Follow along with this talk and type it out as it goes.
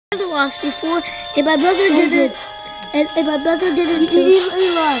lost before, and my brother didn't. And my brother didn't too. He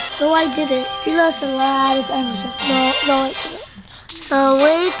lost. No, I didn't. He lost a lot of times. No, I didn't. So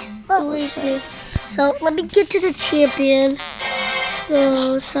wait. So let me get to the champion.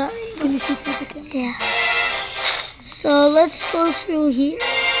 So sorry. Let me see if I can. Yeah. So let's go through here.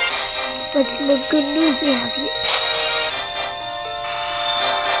 Let's see what good news we have here.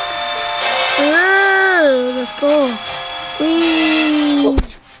 Oh, let's go. Whee!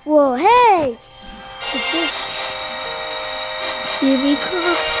 Whoa, hey! Here we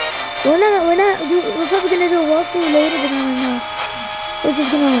come. We're probably gonna do a walkthrough later, but I don't know. We're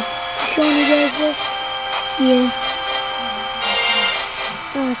just gonna show you guys this. Yeah.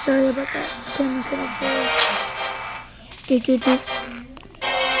 Oh, sorry about that. The camera's gonna blow.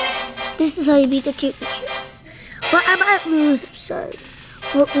 This is how you beat the championships. But I might lose. I'm sorry.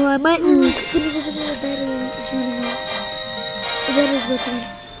 Well, I might lose. The battery is running out. The battery's working.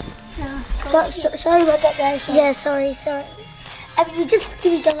 Sorry about that, guys. Yeah, sorry. I mean, we just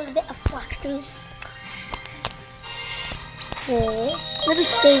doing a little bit of walkthroughs. Okay. Let me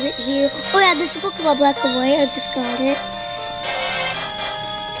save it here. Oh yeah, this is Pokemon Black and White. I just got it.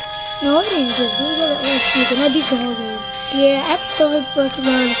 No, I didn't just go get it last week. It might be golden. Yeah, I'm still working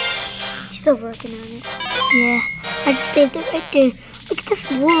on it. Still working on it. Yeah, I just saved it right there. Look at this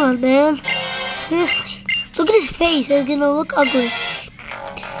moron, man. Seriously. Look at his face. It's gonna look ugly.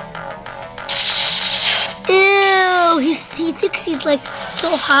 Ew, he thinks he's like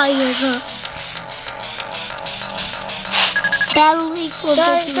so high as a battling for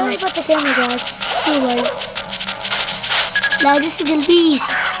sorry about the camera, guys. It's too late. Now this is gonna be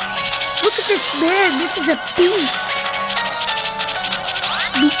easy. Look at this man. This is a beast.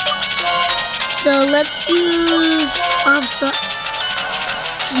 So let's use arm thrust.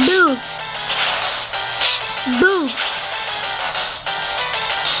 Boom. Boom.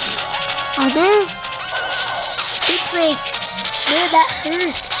 Oh man. Big break. Man, that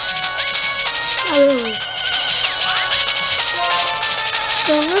hurt. Oh.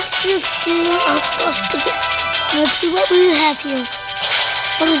 So let's just do arm thrust again. Let's see what we have here.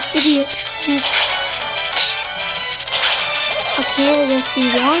 What an idiot. Yes. Okay, let's see.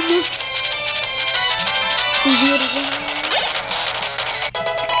 Why this? We do it again.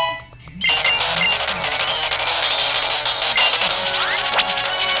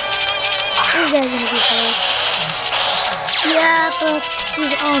 This guy's gonna be hard. Yeah, but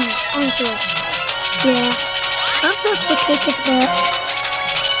he's on first. Yeah. I'm supposed to kick his butt.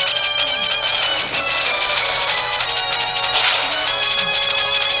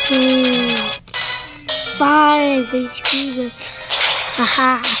 5 HP.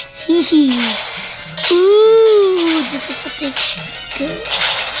 Haha. Hee hee. Ooh, this is something good.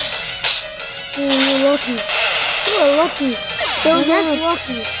 Oh, you're lucky. You're lucky. So that's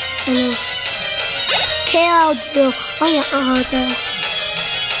lucky. I know. KO, bro. Oh yeah, there.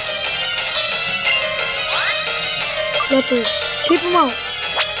 Leopard. Keep him out.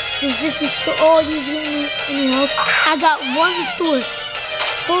 Just restore. Oh, he's getting any health. I got 1 restore.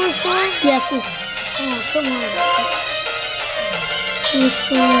 4 restore? Yeah, 4. Oh, come on.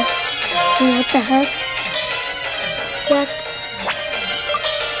 Restore. Oh, what the heck? What?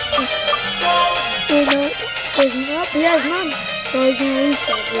 He has none. So he's gonna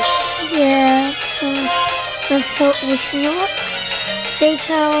restore. Yeah, so let's hope wish me luck. Fake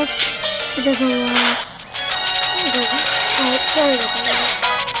out. It doesn't work. It doesn't. Alright, sorry about that.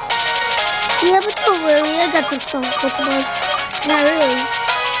 Yeah, but don't worry, I got some strong Pokemon. Not really.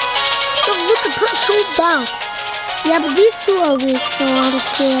 Don't look at put shoot down. Yeah, but these 2 are weak, so I don't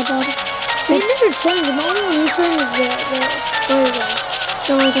care about it. They never change them. The only one you change is the furry one.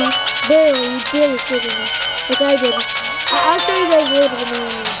 No, I don't. Barely change them. Like I did. I'll show you guys later when I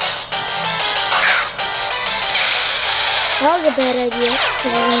That was a bad idea.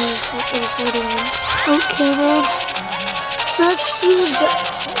 Okay, man. Let's use the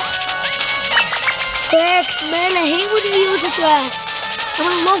Text, man. I hate when you use a track.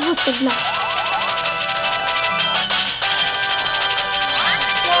 I'm in love with it now.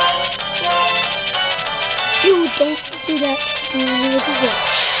 You don't do that. You never do that.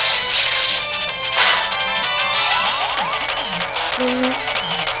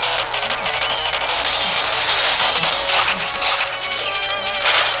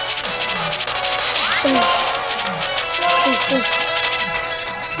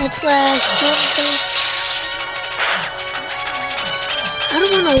 That's last something. I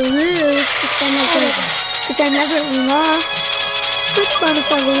don't want to lose because I never lost. It's fun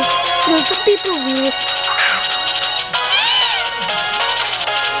if I lose. You know, some people lose.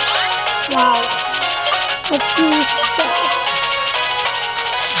 Wow. Let's use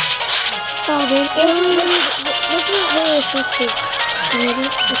fall, dude. Let's not really effective. Maybe?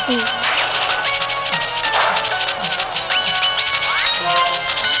 I think.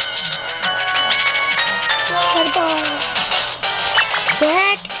 Ball.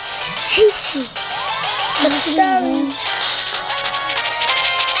 Correct. Hate you. I'm sorry.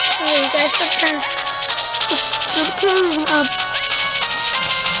 Sorry, guys. Sometimes oh,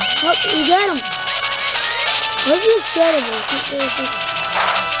 you got him. What's your shadow?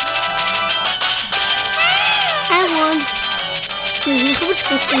 I won. How much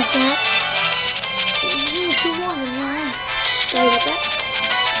question is that? 0-1, right? Sorry about that.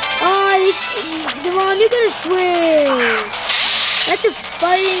 Oh, Devon, you're gonna swing. That's a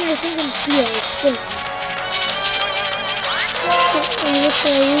fighting, I think, in speed. What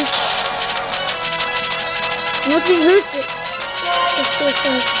should I use? Nothing hurts it. Let's go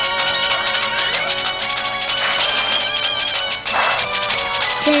first.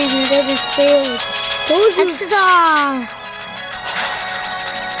 Dang, it doesn't fail. Exercise.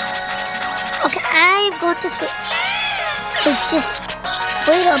 Okay, I'm going to switch. So just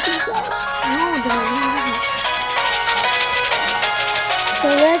wait up, you guys. No, don't. So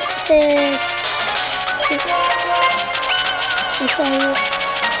let's pick. Wait.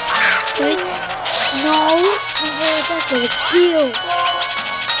 No. It's steel.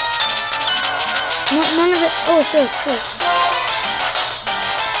 None of it. Oh, sure.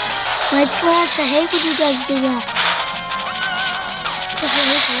 My trash, I hate when you guys do that. Because I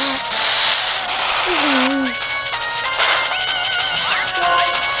hate that.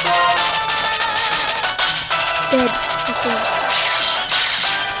 Dead. Okay.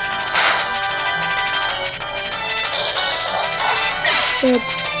 Dead.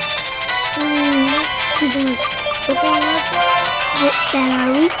 Then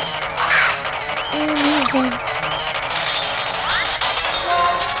are we?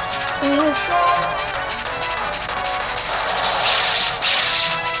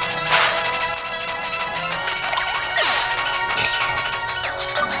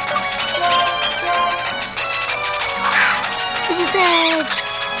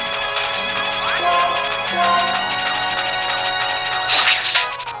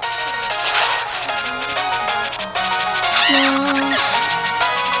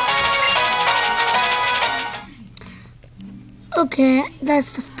 Okay,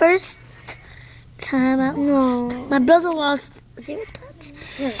 that's the first time I lost. My brother lost 0 times.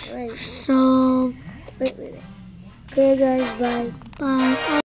 Yeah, right. So, wait. Okay, guys, bye. Bye.